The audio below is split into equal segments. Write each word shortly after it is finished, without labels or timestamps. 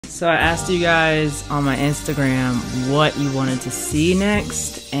So I asked you guys on my Instagram what you wanted to see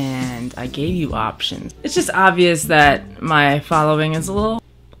next, and I gave you options. It's just obvious that my following is a little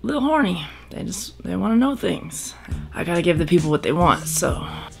horny. They want to know things. I gotta give the people what they want, so.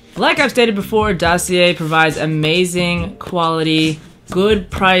 Like I've stated before, Dossier provides amazing quality,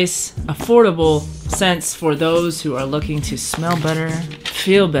 good price, affordable scents for those who are looking to smell better,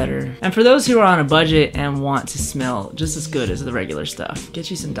 feel better, and for those who are on a budget and want to smell just as good as the regular stuff. Get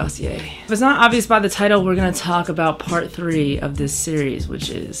you some Dossier. If it's not obvious by the title, we're gonna talk about part 3 of this series, which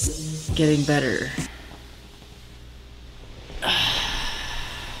is getting better.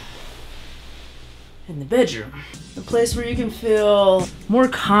 In the bedroom. A place where you can feel more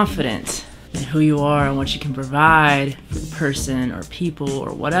confident in who you are and what you can provide for the person or people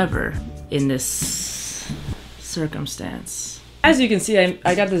or whatever in this circumstance. As you can see,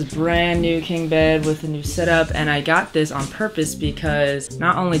 I got this brand new king bed with a new setup, and I got this on purpose because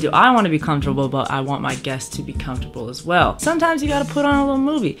not only do I want to be comfortable, but I want my guests to be comfortable as well. Sometimes you gotta put on a little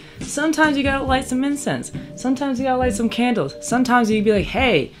movie. Sometimes you gotta light some incense. Sometimes you gotta light some candles. Sometimes you can be like,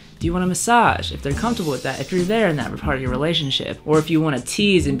 hey, do you want a massage? If they're comfortable with that, if you're there in that part of your relationship. Or if you want to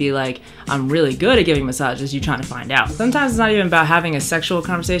tease and be like, I'm really good at giving massages, you're trying to find out. Sometimes it's not even about having a sexual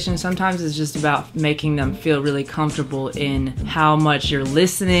conversation. Sometimes it's just about making them feel really comfortable in how much you're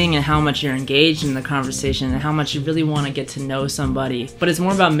listening and how much you're engaged in the conversation and how much you really want to get to know somebody. But it's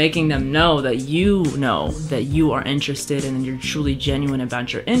more about making them know that you are interested and you're truly genuine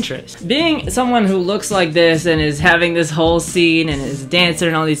about your interest. Being someone who looks like this and is having this whole scene and is dancing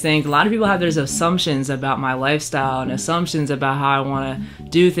and all these things, a lot of people have their assumptions about my lifestyle and assumptions about how I want to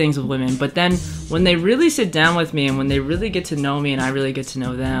do things with women, but then when they really sit down with me and when they really get to know me and I really get to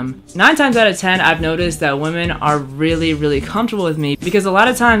know them, 9 times out of 10 I've noticed that women are really comfortable with me, because a lot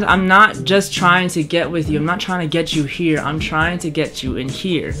of times I'm not just trying to get with you, I'm not trying to get you here, I'm trying to get you in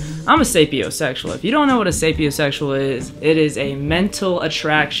here. I'm a sapiosexual. If you don't know what a sapiosexual is, it is a mental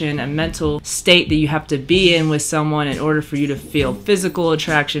attraction, a mental state that you have to be in with someone in order for you to feel physical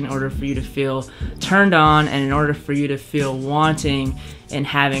attraction, in order for you to feel turned on, and in order for you to feel wanting in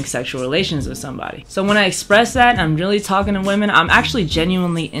having sexual relations with somebody. So when I express that, I'm really talking to women, I'm actually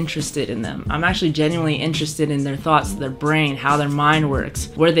genuinely interested in them. I'm actually genuinely interested in their thoughts, their brain, how their mind works,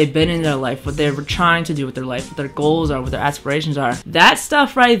 where they've been in their life, what they were trying to do with their life, what their goals are, what their aspirations are. That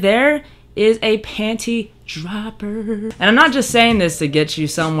stuff right there is a panty dropper. And I'm not just saying this to get you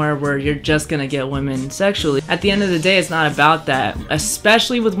somewhere where you're just gonna get women sexually. At the end of the day, it's not about that.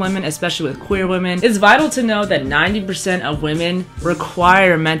 Especially with women, especially with queer women, it's vital to know that 90% of women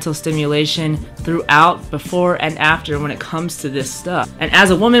require mental stimulation throughout, before, and after when it comes to this stuff. And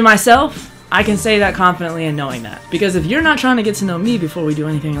as a woman myself, I can say that confidently and knowing that. Because if you're not trying to get to know me before we do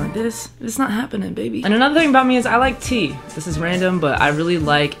anything like this, it's not happening, baby. And another thing about me is I like tea. This is random, but I really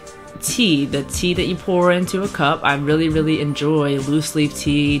like tea, the tea that you pour into a cup. I really enjoy loose leaf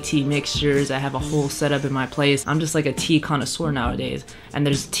tea mixtures. I have a whole setup in my place. I'm just like a tea connoisseur nowadays. And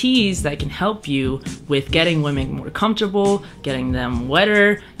there's teas that can help you with getting women more comfortable, getting them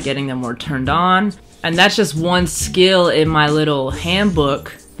wetter, getting them more turned on. And that's just one skill in my little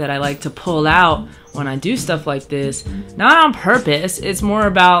handbook that I like to pull out when I do stuff like this. Not on purpose, it's more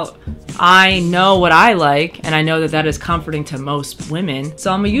about I know what I like and I know that that is comforting to most women,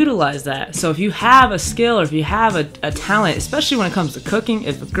 so I'm gonna utilize that. So if you have a skill or if you have a talent, especially when it comes to cooking,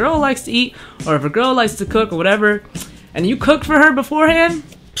 if a girl likes to eat or if a girl likes to cook or whatever, and you cook for her beforehand,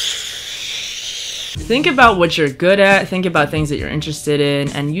 think about what you're good at, think about things that you're interested in,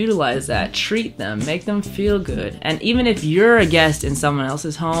 and utilize that. Treat them, make them feel good. And even if you're a guest in someone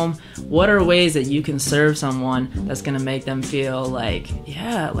else's home, what are ways that you can serve someone that's gonna make them feel like,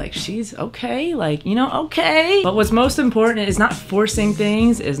 yeah, like she's okay, like, you know, okay. But what's most important is not forcing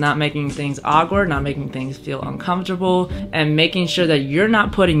things, is not making things awkward, not making things feel uncomfortable, and making sure that you're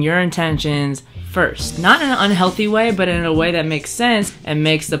not putting your intentions first. Not in an unhealthy way, but in a way that makes sense and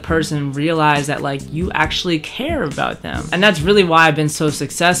makes the person realize that like you actually care about them. And that's really why I've been so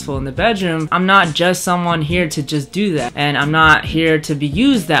successful in the bedroom. I'm not just someone here to just do that, and I'm not here to be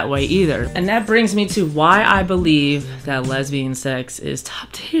used that way either. And that brings me to why I believe that lesbian sex is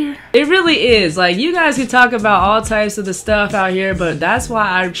top tier. It really is. Like, you guys can talk about all types of the stuff out here, but that's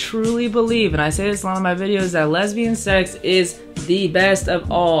why I truly believe, and I say this in a lot of my videos, that lesbian sex is the best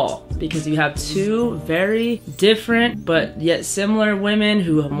of all. because you have two very different but yet similar women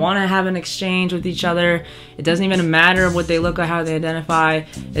who want to have an exchange with each other. It doesn't even matter what they look like, how they identify.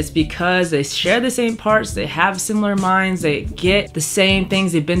 It's because they share the same parts, they have similar minds, they get the same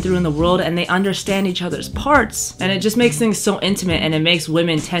things they've been through in the world, and they understand each other's parts. And it just makes things so intimate, and it makes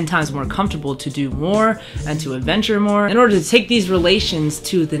women 10 times more comfortable to do more and to adventure more in order to take these relations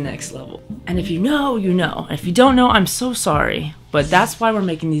to the next level. And if you know, you know. If you don't know, I'm so sorry. But that's why we're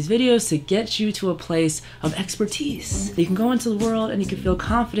making these videos, to get you to a place of expertise. You can go into the world and you can feel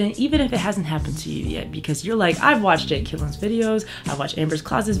confident even if it hasn't happened to you yet, because you're like, I've watched Jake Killen's videos, I've watched Amber's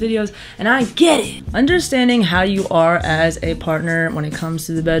Closet's videos, and I get it. Understanding how you are as a partner when it comes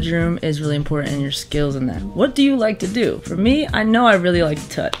to the bedroom is really important, and your skills in that. What do you like to do? For me, I know I really like to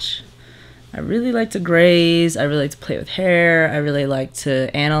touch. I really like to graze, I really like to play with hair, I really like to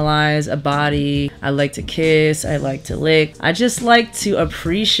analyze a body, I like to kiss, I like to lick. I just like to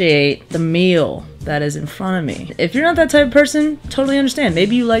appreciate the meal that is in front of me. If you're not that type of person, totally understand.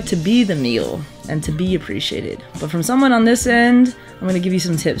 Maybe you like to be the meal and to be appreciated. But from someone on this end, I'm gonna give you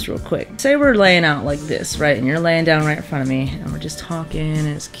some tips real quick. Say we're laying out like this, right? And you're laying down right in front of me and we're just talking and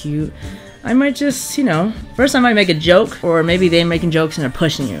it's cute. I might just, you know, first I might make a joke, or maybe they're making jokes and they're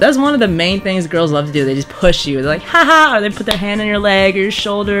pushing you. That's one of the main things girls love to do. They just push you. They're like, ha ha, or they put their hand on your leg or your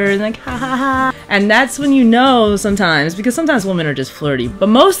shoulder and like, ha ha ha. And that's when you know sometimes, because sometimes women are just flirty. But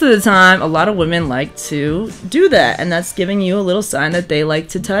most of the time, a lot of women like to do that. And that's giving you a little sign that they like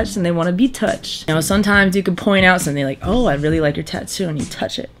to touch and they want to be touched. You know, sometimes you could point out something like, oh, I really like your tattoo, and you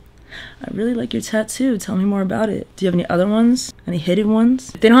touch it. I really like your tattoo. Tell me more about it. Do you have any other ones? Any hidden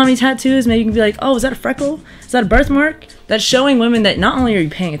ones? If they don't have any tattoos, maybe you can be like, oh, is that a freckle? Is that a birthmark? That's showing women that not only are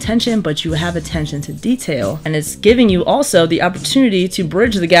you paying attention, but you have attention to detail. And it's giving you also the opportunity to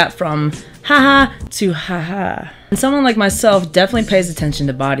bridge the gap from haha to haha. And someone like myself definitely pays attention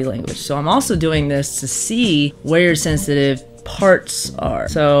to body language. So I'm also doing this to see where you're sensitive parts are.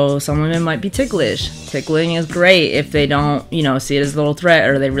 So some women might be ticklish. Tickling is great if they don't, you know, see it as a little threat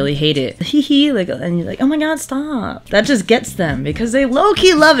or they really hate it. Hee hee, like, and you're like, oh my god, stop. That just gets them because they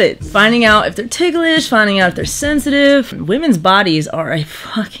low-key love it. Finding out if they're ticklish, finding out if they're sensitive. Women's bodies are a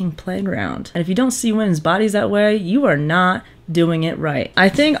fucking playground. And if you don't see women's bodies that way, you are not doing it right. I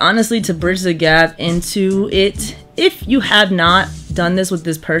think honestly, to bridge the gap into it, if you have not done this with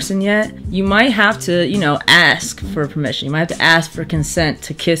this person yet, you might have to, you know, ask for permission. You might have to ask for consent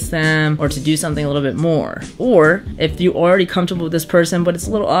to kiss them or to do something a little bit more. Or if you're already comfortable with this person but it's a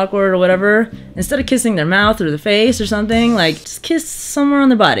little awkward or whatever, instead of kissing their mouth or the face or something, like just kiss somewhere on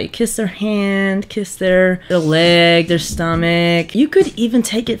their body. Kiss their hand, kiss their leg, their stomach. You could even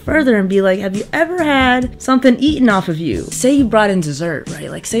take it further and be like, have you ever had something eaten off of you? Say you brought in dessert,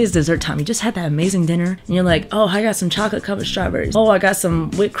 right? Like say it's dessert time. You just had that amazing dinner and you're like, oh, I got some chocolate covered strawberries. Oh, I got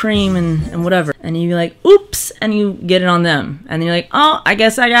some whipped cream and whatever. And you're like, oops, and you get it on them. And then you're like, oh, I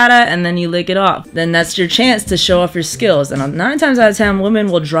guess I got it. And then you lick it off. Then that's your chance to show off your skills. And 9 times out of 10,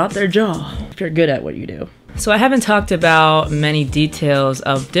 women will drop their jaw if you're good at what you do. So I haven't talked about many details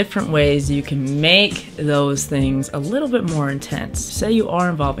of different ways you can make those things a little bit more intense. Say you are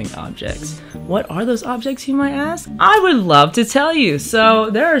involving objects. What are those objects, you might ask? I would love to tell you. So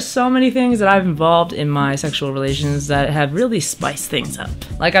there are so many things that I've involved in my sexual relations that have really spiced things up.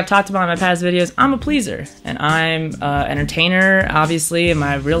 Like I've talked about in my past videos, I'm a pleaser and I'm an entertainer, obviously, in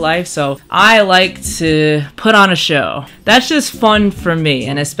my real life. So I like to put on a show. That's just fun for me.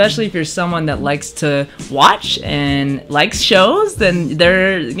 And especially if you're someone that likes to watch and likes shows, then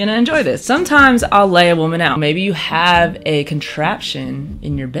they're gonna enjoy this. Sometimes I'll lay a woman out. Maybe you have a contraption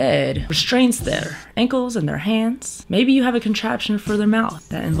in your bed, restraints their ankles and their hands. Maybe you have a contraption for their mouth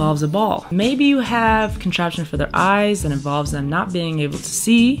that involves a ball. Maybe you have contraption for their eyes that involves them not being able to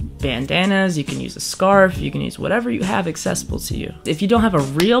see. Bandanas, you can use a scarf, you can use whatever you have accessible to you. If you don't have a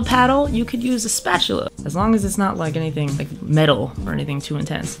real paddle, you could use a spatula, as long as it's not like anything like metal or anything too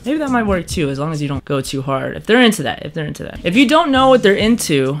intense. Maybe that might work too, as long as you don't go too hard. If they're into that, If you don't know what they're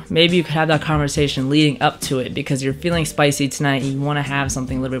into, maybe you could have that conversation leading up to it because you're feeling spicy tonight and you want to have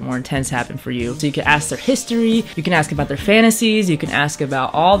something a little bit more intense happen for you. So you can ask their history, you can ask about their fantasies, you can ask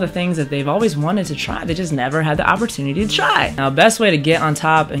about all the things that they've always wanted to try. They just never had the opportunity to try. Now, the best way to get on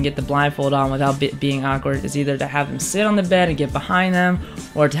top and get the blindfold on without being awkward is either to have them sit on the bed and get behind them,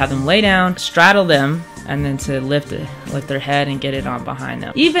 or to have them lay down, straddle them, and then to lift their head and get it on behind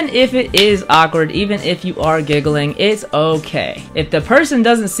them. Even if it is awkward, even if you are giggling, it's okay. If the person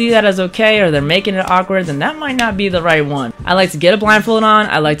doesn't see that as okay, or they're making it awkward, then that might not be the right one. I like to get a blindfold on,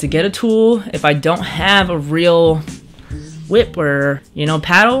 I like to get a tool. If I don't have a real whip or, you know,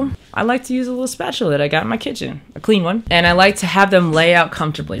 paddle, I like to use a little spatula that I got in my kitchen, a clean one. And I like to have them lay out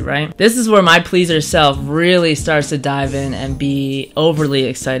comfortably, right? This is where my pleaser self really starts to dive in and be overly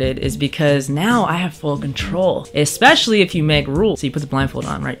excited, is because now I have full control, especially if you make rules. So you put the blindfold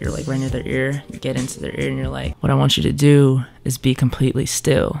on, right? You're like right near their ear, you get into their ear and you're like, what I want you to do is be completely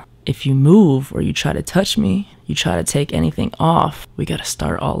still. If you move or you try to touch me, you try to take anything off, we gotta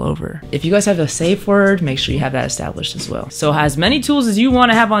start all over. If you guys have a safe word, make sure you have that established as well. So as many tools as you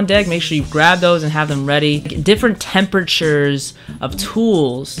wanna have on deck, make sure you grab those and have them ready. Different temperatures of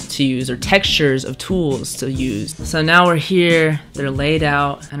tools to use, or textures of tools to use. So now we're here, they're laid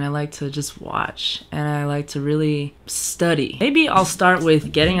out, and I like to just watch, and I like to really study. Maybe I'll start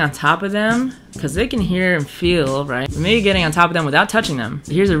with getting on top of them, because they can hear and feel, right? Maybe getting on top of them without touching them.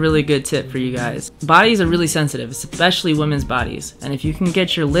 Here's a really good tip for you guys. Bodies are really sensitive, especially women's bodies. And if you can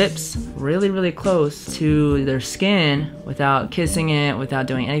get your lips really, really close to their skin without kissing it, without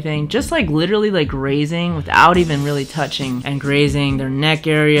doing anything, just like literally like grazing without even really touching, and grazing their neck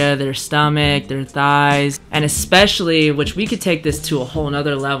area, their stomach, their thighs, and especially, which we could take this to a whole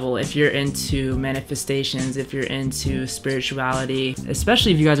nother level if you're into manifestations, if you're into spirituality,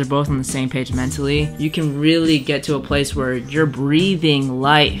 especially if you guys are both on the same page mentally, you can really get to a place where you're breathing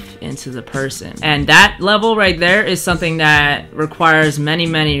life into the person. And that level right there is something that requires many,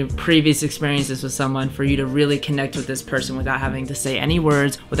 many previous experiences with someone for you to really connect with this person without having to say any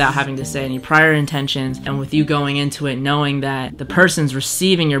words, without having to say any prior intentions, and with you going into it knowing that the person's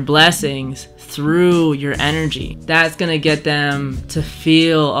receiving your blessings through your energy. That's gonna get them to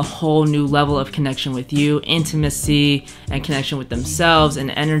feel a whole new level of connection with you, intimacy and connection with themselves,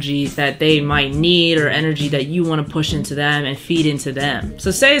 and energy that they might need, or energy that you want to push into them and feed into them.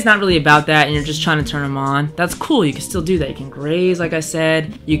 So say it's not really about that and you're just trying to turn them on, that's cool, you can still do that. You can graze, like I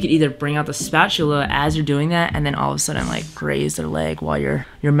said. You could either bring out the spatula as you're doing that, and then all of a sudden like graze their leg while your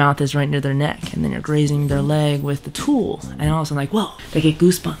mouth is right near their neck, and then you're grazing their leg with the tool, and all of a sudden like, whoa, they get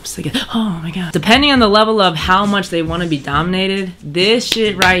goosebumps, they get, oh my god. Depending on the level of how much they want to be dominated, this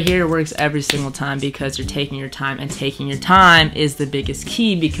shit right here works every single time, because you're taking your time, and taking your time is the biggest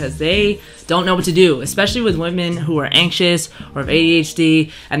key, because they don't know what to do, especially with women who are anxious or have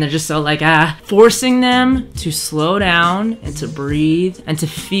ADHD, and they're just so like, forcing them to slow down and to breathe and to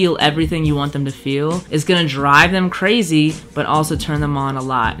feel everything you want them to feel is gonna drive them crazy, but also turn them on a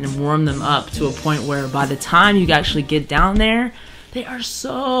lot and warm them up to a point where by the time you actually get down there, they are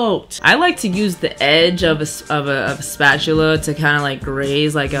soaked. I like to use the edge of a spatula to kind of like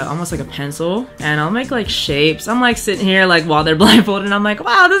graze, like almost like a pencil, and I'll make like shapes. I'm like sitting here like while they're blindfolded, and I'm like,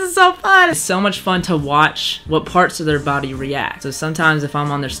 wow, this is so fun. It's so much fun to watch what parts of their body react. So sometimes if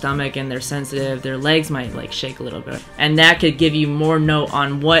I'm on their stomach and they're sensitive, their legs might like shake a little bit, and that could give you more note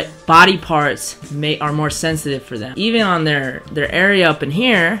on what body parts are more sensitive for them. Even on their area up in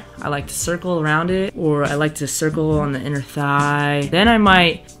here, I like to circle around it, or I like to circle on the inner thigh. Then I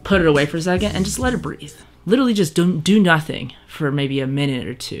might put it away for a second and just let it breathe. Literally just do nothing for maybe a minute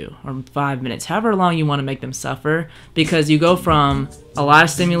or 2 or 5 minutes, however long you want to make them suffer, because you go from a lot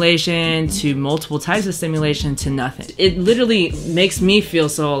of stimulation to multiple types of stimulation to nothing. It literally makes me feel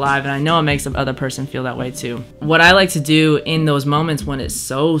so alive, and I know it makes the other person feel that way too. What I like to do in those moments when it's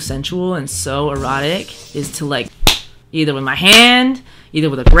so sensual and so erotic is to like, either with my hand, either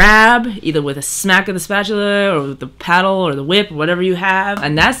with a grab, either with a smack of the spatula, or with the paddle or the whip, whatever you have.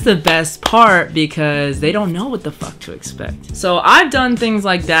 And that's the best part, because they don't know what the fuck to expect. So I've done things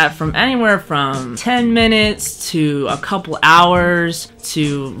like that from anywhere from 10 minutes to a couple hours,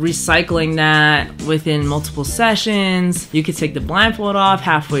 to recycling that within multiple sessions. You could take the blindfold off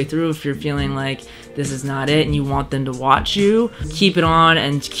halfway through if you're feeling like this is not it and you want them to watch you. Keep it on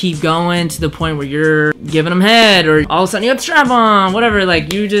and keep going to the point where you're giving them head, or all of a sudden you have the strap on, whatever.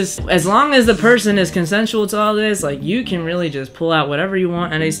 Like, you just, as long as the person is consensual to all this, like, you can really just pull out whatever you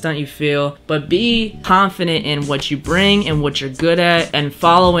want, any stunt you feel, but be confident in what you bring and what you're good at, and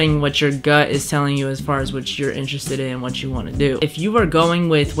following what your gut is telling you as far as what you're interested in and what you want to do. If you are going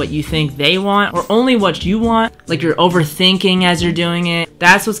with what you think they want, or only what you want, like you're overthinking as you're doing it,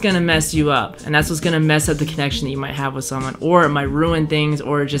 that's what's gonna mess you up, and that's what's gonna mess up the connection that you might have with someone, or it might ruin things,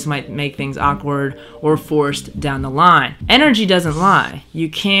 or it just might make things awkward or forced down the line. Energy doesn't lie. You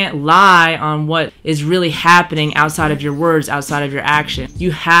can't lie on what is really happening outside of your words, outside of your action.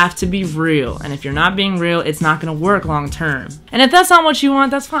 You have to be real, and if you're not being real, it's not gonna work long term. And if that's not what you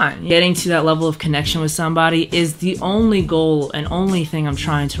want, that's fine. Getting to that level of connection with somebody is the only goal and only thing I'm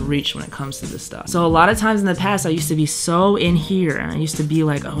trying to reach when it comes to this stuff. So a lot of times in the past, I used to be so in here, and I used to be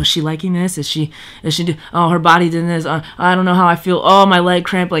like, oh, is she liking this? Is she Is she oh, her body did this. I don't know how I feel. Oh, my leg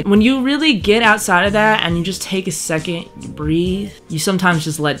cramp. Like, when you really get outside of that and you just take a second, you breathe, you sometimes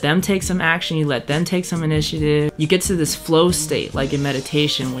just let them take some action, you let them take some initiative. You get to this flow state, like in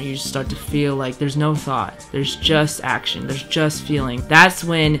meditation, where you just start to feel like there's no thought, there's just action, there's just feeling. That's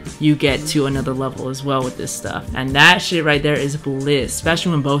when you get to another level as well with this stuff. And that shit right there is bliss,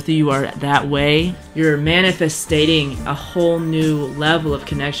 especially when both of you are that way. You're manifesting a whole new level of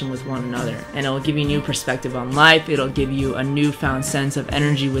connection with one another, and it'll give you a new perspective on life. It'll give you a newfound sense of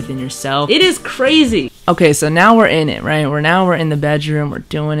energy within yourself. It is crazy. Okay, so now we're in it, right? We're in the bedroom, we're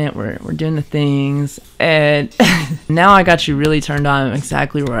doing it, we're doing the things, and now I got you really turned on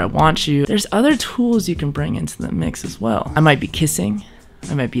exactly where I want you. There's other tools you can bring into the mix as well. I might be kissing,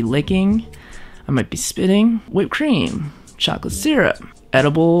 I might be licking, I might be spitting, whipped cream, chocolate syrup,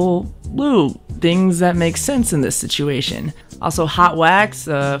 edible lube, things that make sense in this situation. Also hot wax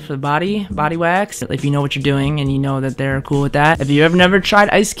for the body wax, if you know what you're doing and you know that they're cool with that. If you ever never tried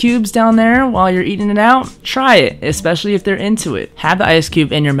ice cubes down there while you're eating it out, try it, especially if they're into it. Have the ice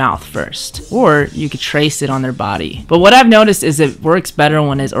cube in your mouth first, or you could trace it on their body. But what I've noticed is it works better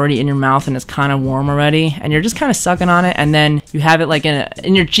when it's already in your mouth and it's kind of warm already, and you're just kind of sucking on it, and then you have it like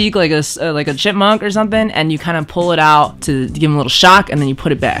in your cheek like a chipmunk or something, and you kind of pull it out to give them a little shock, and then you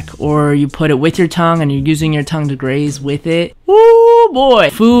put it back, or you put it with your tongue and you're using your tongue to graze with it. Woo boy!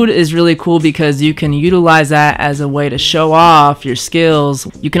 Food is really cool because you can utilize that as a way to show off your skills.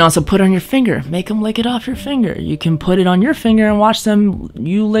 You can also put it on your finger, make them lick it off your finger. You can put it on your finger and watch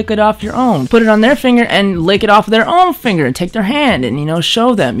you lick it off your own. Put it on their finger and lick it off their own finger, and take their hand and, you know,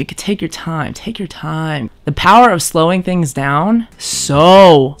 show them. You could take your time, The power of slowing things down,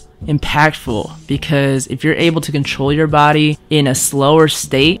 so impactful, because if you're able to control your body in a slower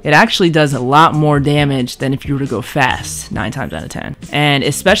state, it actually does a lot more damage than if you were to go fast 9 times out of 10. And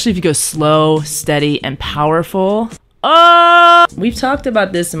especially if you go slow, steady, and powerful. We've talked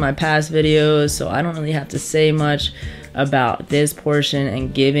about this in my past videos, so I don't really have to say much about this portion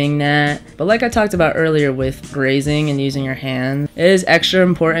and giving that. But like I talked about earlier with grazing and using your hands, it is extra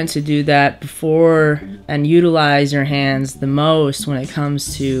important to do that before and utilize your hands the most when it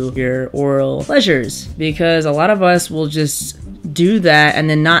comes to your oral pleasures, because a lot of us will just do that and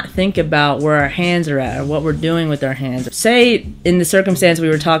then not think about where our hands are at or what we're doing with our hands. Say in the circumstance we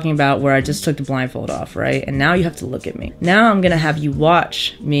were talking about where I just took the blindfold off, right? And now you have to look at me. Now I'm gonna have you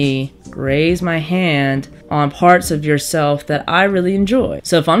watch me graze my hand on parts of yourself that I really enjoy.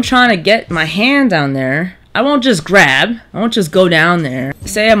 So if I'm trying to get my hand down there, I won't just grab, I won't just go down there.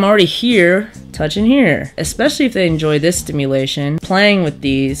 Say I'm already here, touching here. Especially if they enjoy this stimulation, playing with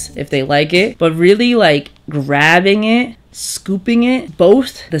these if they like it, but really like grabbing it, scooping it,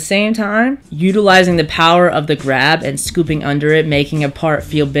 both at the same time, utilizing the power of the grab and scooping under it, making a part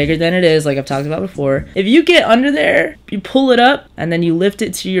feel bigger than it is, like I've talked about before. If you get under there, you pull it up and then you lift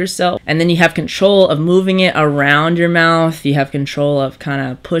it to yourself, and then you have control of moving it around your mouth. You have control of kind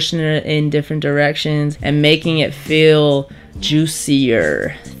of pushing it in different directions and making it feel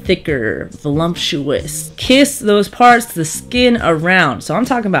juicier, thicker, voluptuous. Kiss those parts, the skin around. So I'm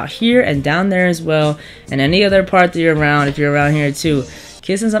talking about here and down there as well, and any other part that you're around, if you're around here too.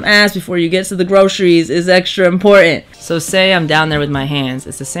 Kissing some ass before you get to the groceries is extra important. So say I'm down there with my hands.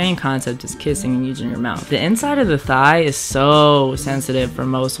 It's the same concept as kissing and using your mouth. The inside of the thigh is so sensitive for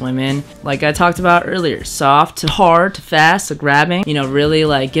most women. Like I talked about earlier, soft to hard to fast, so grabbing, you know, really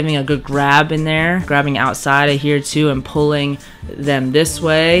like giving a good grab in there, grabbing outside of here too and pulling them this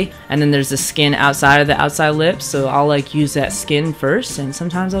way. And then there's the skin outside of the outside lips, so I'll like use that skin first, and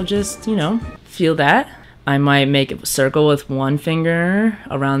sometimes I'll just, you know, feel that. I might make a circle with one finger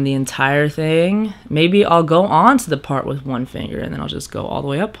around the entire thing. Maybe I'll go on to the part with one finger and then I'll just go all the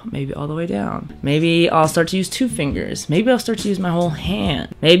way up, maybe all the way down. Maybe I'll start to use 2 fingers. Maybe I'll start to use my whole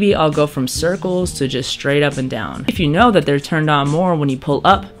hand. Maybe I'll go from circles to just straight up and down. If you know that they're turned on more when you pull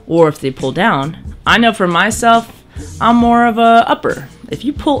up or if they pull down, I know for myself, I'm more of a upper. If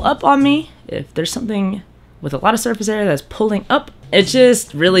you pull up on me, if there's something with a lot of surface area that's pulling up, it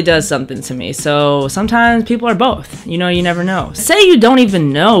just really does something to me. So sometimes people are both, you know, you never know. Say you don't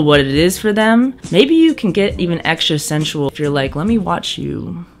even know what it is for them. Maybe you can get even extra sensual if you're like, let me watch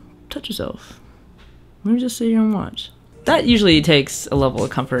you touch yourself. Let me just sit here and watch. that usually takes a level of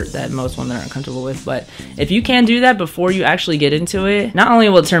comfort that most women aren't comfortable with. But if you can do that before you actually get into it, not only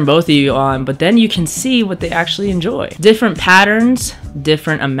will it turn both of you on, but then you can see what they actually enjoy. Different patterns,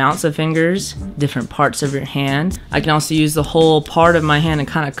 different amounts of fingers, different parts of your hand. I can also use the whole part of my hand and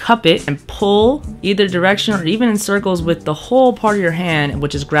kind of cup it and pull either direction or even in circles with the whole part of your hand,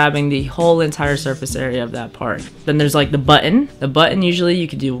 which is grabbing the whole entire surface area of that part. Then there's like the button. The button, usually you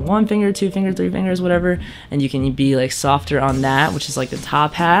could do 1 finger, 2 finger, 3 fingers, whatever, and you can be like softer on that, which is like the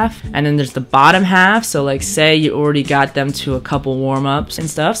top half. And then there's the bottom half. So like say you already got them to a couple warm-ups and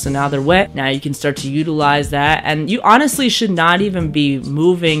stuff, so now they're wet. Now you can start to utilize that, and you honestly should not even be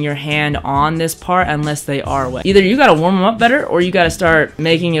moving your hand on this part unless they are wet. Either you gotta warm them up better, or you gotta start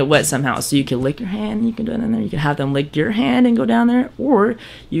making it wet somehow. So you can lick your hand, you can do it in there, you can have them lick your hand and go down there, or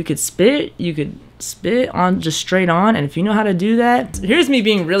you could spit, you could spit on just straight on. And if you know how to do that, here's me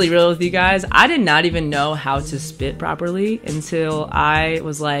being really real with you guys. I did not even know how to spit properly until I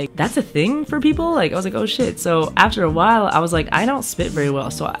was like, that's a thing for people. Like I was like, oh shit. So after a while I was like, I don't spit very well.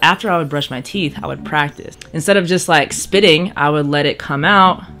 So after I would brush my teeth, I would practice. Instead of just like spitting, I would let it come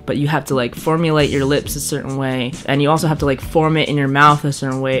out, but you have to like formulate your lips a certain way, and you also have to like form it in your mouth a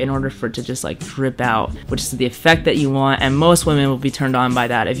certain way in order for it to just like drip out, which is the effect that you want. And most women will be turned on by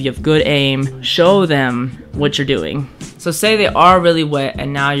that. If you have good aim, show them what you're doing. So say they are really wet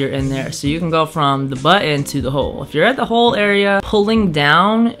and now you're in there, so you can go from the button to the hole. If you're at the hole area, pulling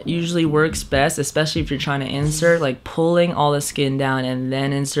down usually works best, especially if you're trying to insert, like pulling all the skin down and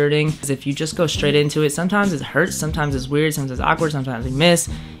then inserting. Because if you just go straight into it, sometimes it hurts, sometimes it's weird, sometimes it's awkward, sometimes you miss.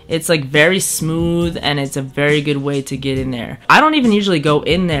 It's like very smooth, and it's a very good way to get in there. I don't even usually go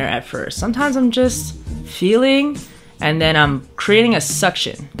in there at first. Sometimes I'm just feeling, and then I'm creating a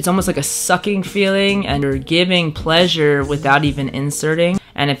suction. It's almost like a sucking feeling, and you're giving pleasure without even inserting.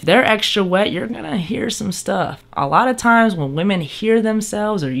 And if they're extra wet, you're gonna hear some stuff. A lot of times when women hear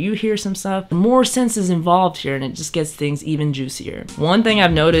themselves or you hear some stuff, more senses involved here, and it just gets things even juicier. One thing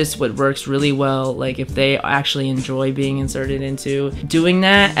I've noticed what works really well, like if they actually enjoy being inserted into, doing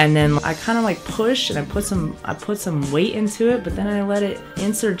that, and then I kind of like push and I put some weight into it, but then I let it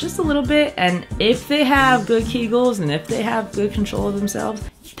insert just a little bit. And if they have good Kegels and if they have good control of themselves,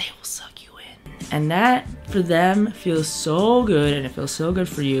 they will suck you in. And that for them feels so good, and it feels so good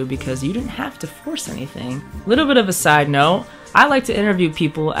for you because you didn't have to force anything. Little bit of a side note, I like to interview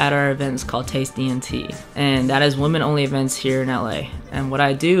people at our events called Taste D&T, and that is women only events here in LA. And what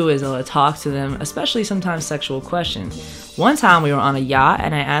I do is I'll talk to them, especially sometimes sexual questions. One time we were on a yacht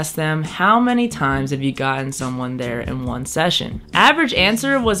and I asked them, how many times have you gotten someone there in one session? Average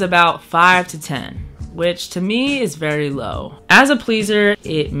answer was about 5 to 10. Which to me is very low. As a pleaser,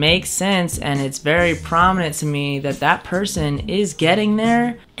 it makes sense, and it's very prominent to me that that person is getting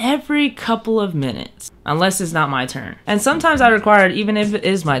there every couple of minutes, unless it's not my turn. And sometimes I require it even if it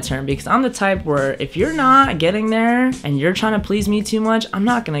is my turn, because I'm the type where if you're not getting there and you're trying to please me too much, I'm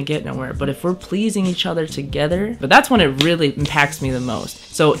not gonna get nowhere. But if we're pleasing each other together, but that's when it really impacts me the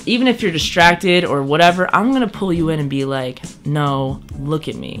most. So even if you're distracted or whatever, I'm gonna pull you in and be like, no, look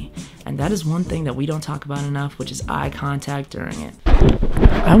at me. And that is one thing that we don't talk about enough, which is eye contact during it.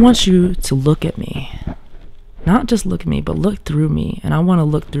 I want you to look at me. Not just look at me, but look through me. And I want to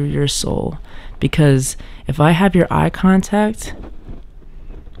look through your soul. Because if I have your eye contact,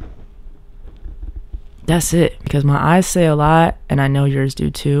 that's it. Because my eyes say a lot, and I know yours do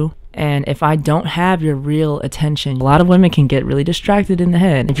too. And if I don't have your real attention, a lot of women can get really distracted in the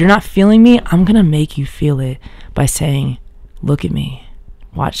head. If you're not feeling me, I'm going to make you feel it by saying, look at me.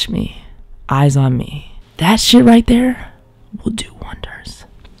 Watch me, eyes on me. That shit right there will do wonders.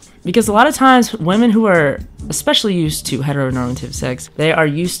 Because a lot of times women who are especially used to heteronormative sex, they are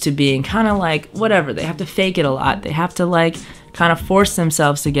used to being kind of like whatever. They have to fake it a lot. They have to like kind of force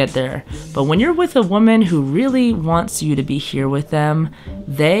themselves to get there. But when you're with a woman who really wants you to be here with them,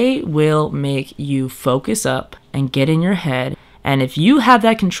 they will make you focus up and get in your head. And if you have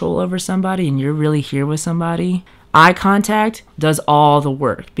that control over somebody and you're really here with somebody, eye contact does all the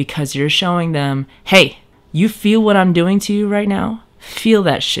work, because you're showing them, hey, you feel what I'm doing to you right now? Feel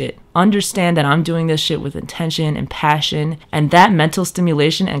that shit. Understand that I'm doing this shit with intention and passion, and that mental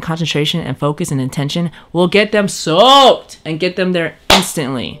stimulation and concentration and focus and intention will get them soaked and get them there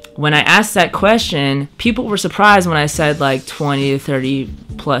instantly. When I asked that question, people were surprised when I said like 20 to 30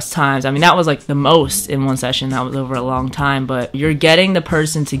 2+ times. I mean, that was like the most in one session. That was over a long time, but you're getting the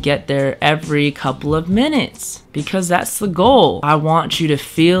person to get there every couple of minutes because that's the goal. I want you to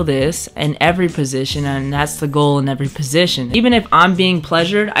feel this in every position, and that's the goal in every position. Even if I'm being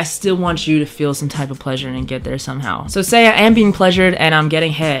pleasured, I still want you to feel some type of pleasure and get there somehow. So say I am being pleasured and I'm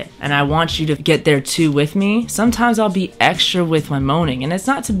getting head, and I want you to get there too with me. Sometimes I'll be extra with my moaning, and it's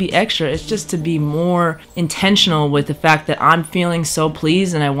not to be extra, it's just to be more intentional with the fact that I'm feeling so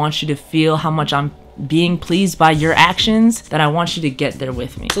pleased, and I want you to feel how much I'm being pleased by your actions, that I want you to get there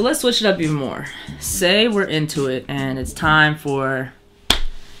with me. So let's switch it up even more. Say we're into it and it's time for...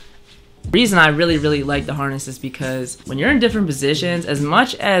 The reason I really like the harness is because when you're in different positions, as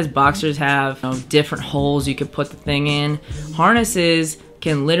much as boxers have, you know, different holes you could put the thing in, harnesses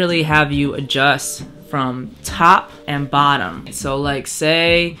can literally have you adjust from top and bottom. So like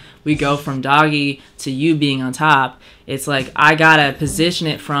say we go from doggy to you being on top, it's like I gotta position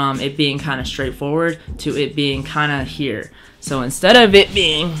it from it being kind of straightforward to it being kind of here. So instead of it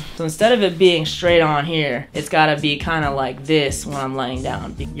being straight on here, it's gotta be kind of like this when I'm laying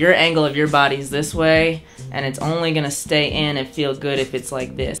down. Your angle of your body is this way, and it's only gonna stay in and feel good if it's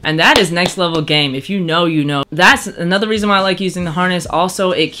like this. And that is next level game. If you know, you know. That's another reason why I like using the harness. Also,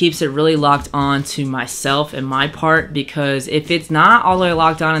 it keeps it really locked on to myself and my part, because if it's not all the way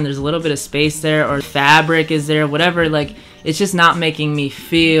locked on and there's a little bit of space there, or fabric is there, whatever, like, it's just not making me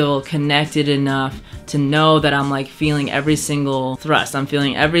feel connected enough to know that I'm like feeling every single thrust, I'm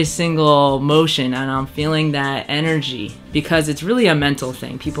feeling every single motion, and I'm feeling that energy, because it's really a mental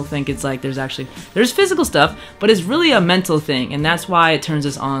thing. People think it's like there's physical stuff, but it's really a mental thing, and that's why it turns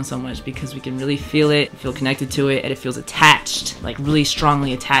us on so much, because we can really feel it, feel connected to it, and it feels attached, like really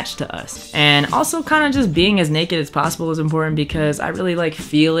strongly attached to us. And also kind of just being as naked as possible is important, because I really like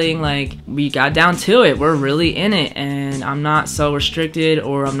feeling like we got down to it, we're really in it, and I'm not so restricted,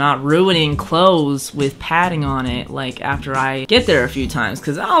 or I'm not ruining clothes with padding on it like after I get there a few times,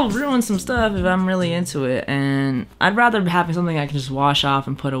 because I'll ruin some stuff if I'm really into it, and I'd rather having something I can just wash off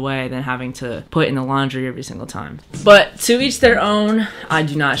and put away than having to put in the laundry every single time. But to each their own. I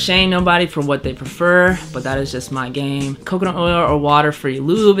do not shame nobody for what they prefer, but that is just my game. Coconut oil or water-free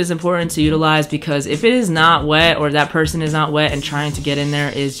lube is important to utilize, because if it is not wet, or that person is not wet and trying to get in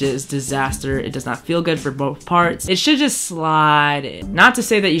there, is just disaster. It does not feel good for both parts. It should just slide in. Not to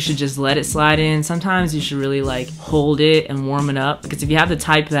say that you should just let it slide in. Sometimes you should really like hold it and warm it up, because if you have the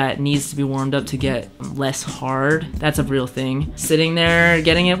type that needs to be warmed up to get less hard, that's a real thing. Sitting there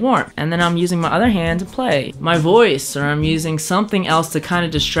getting it warm, and then I'm using my other hand to play my voice, or I'm using something else to kind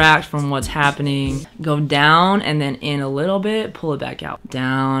of distract from what's happening. Go down and then in a little bit, pull it back out,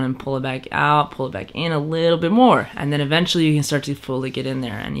 down and pull it back out, pull it back in a little bit more, and then eventually you can start to fully get in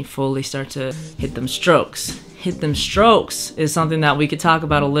there and you fully start to hit them strokes. Hit them strokes is something that we could talk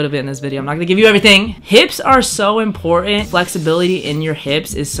about a little bit in this video. I'm not gonna give you everything. Hips are so important. Flexibility in your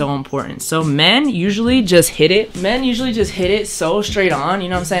hips is so important. So men usually just hit it. Men usually just hit it so straight on, you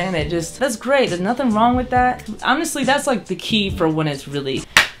know what I'm saying? That's great. There's nothing wrong with that. Honestly, that's like the key for when it's really,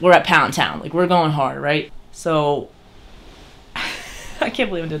 we're at pound town. Like we're going hard, right? So, I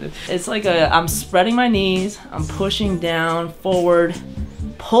can't believe I did this. It's like I'm spreading my knees, I'm pushing down, forward,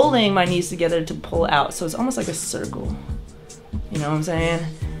 pulling my knees together to pull out. So it's almost like a circle. You know what I'm saying?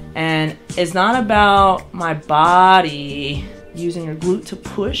 And it's not about my body using your glute to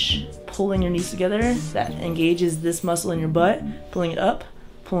push, pulling your knees together. That engages this muscle in your butt, pulling it up,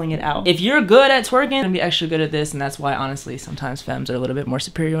 pulling it out. If you're good at twerking, you're gonna be extra good at this, and that's why honestly sometimes femmes are a little bit more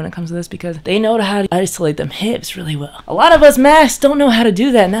superior when it comes to this, because they know how to isolate them hips really well. A lot of us masks don't know how to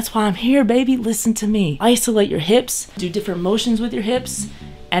do that, and that's why I'm here, baby. Listen to me. Isolate your hips, do different motions with your hips.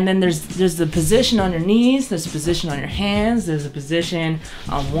 And then there's the position on your knees, there's a position on your hands, there's a position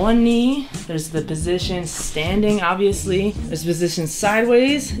on one knee, there's the position standing, obviously. There's a position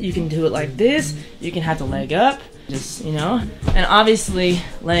sideways, you can do it like this, you can have the leg up, just, you know, and obviously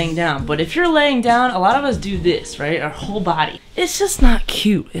laying down. But if you're laying down, a lot of us do this, right? Our whole body. It's just not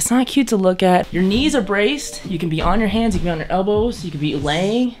cute. It's not cute to look at. Your knees are braced. You can be on your hands, you can be on your elbows, you can be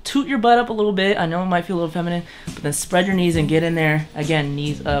laying. Toot your butt up a little bit. I know it might feel a little feminine, but then spread your knees and get in there. Again,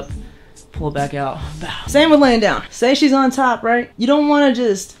 knees up, pull it back out, bow. Same with laying down. Say she's on top, right? You don't want to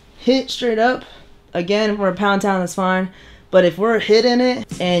just hit straight up. Again, if we're a pound town, that's fine. But if we're hitting it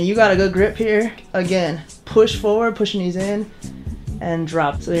and you got a good grip here, again, push forward, push your knees in, and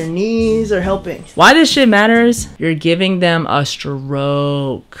drop. So your knees are helping. Why this shit matters? You're giving them a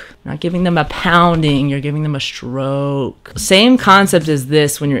stroke. Not giving them a pounding, you're giving them a stroke. Same concept as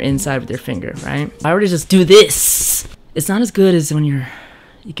this when you're inside with your finger, right? I already just do this. It's not as good as when you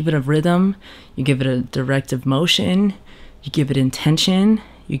give it a rhythm, you give it a directive motion, you give it intention,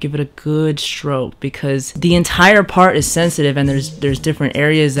 you give it a good stroke, because the entire part is sensitive, and there's different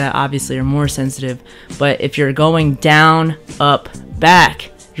areas that obviously are more sensitive. But if you're going down, up,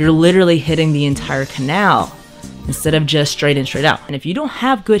 back, you're literally hitting the entire canal instead of just straight in, straight out. And if you don't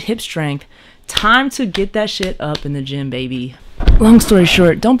have good hip strength, time to get that shit up in the gym, baby. Long story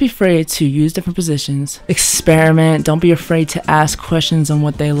short, don't be afraid to use different positions. Experiment. Don't be afraid to ask questions on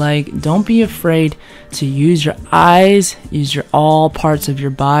what they like. Don't be afraid to use your eyes, use all parts of your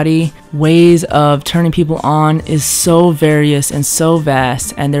body. Ways of turning people on is so various and so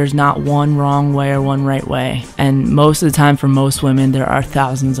vast, and there's not one wrong way or one right way. And most of the time, for most women, there are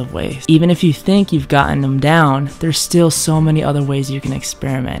thousands of ways. Even if you think you've gotten them down, there's still so many other ways you can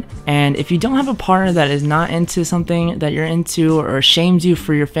experiment. And if you don't have a partner that is not into something that you're into, or shames you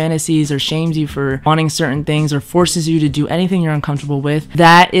for your fantasies, or shames you for wanting certain things, or forces you to do anything you're uncomfortable with,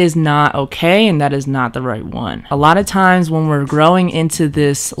 that is not okay, and that is not the right one. A lot of times when we're growing into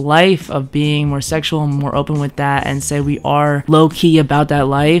this life of being more sexual and more open with that, and say we are low-key about that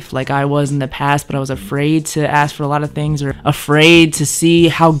life, like I was in the past, but I was afraid to ask for a lot of things, or afraid to see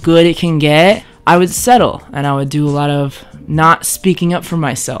how good it can get, I would settle, and I would do a lot of not speaking up for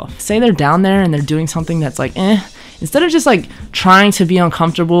myself. Say they're down there and they're doing something that's like instead of just like trying to be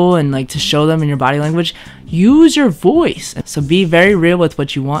uncomfortable and like to show them in your body language, use your voice. So be very real with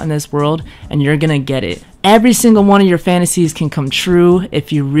what you want in this world, and you're gonna get it. Every single one of your fantasies can come true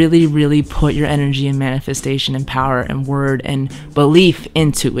if you really, really put your energy and manifestation and power and word and belief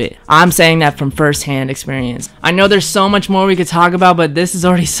into it. I'm saying that from firsthand experience. I know there's so much more we could talk about, but this is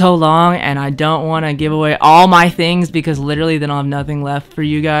already so long, and I don't want to give away all my things because literally then I'll have nothing left for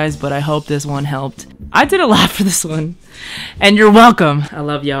you guys, but I hope this one helped. I did a lot for this one, and you're welcome. I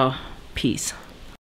love y'all. Peace.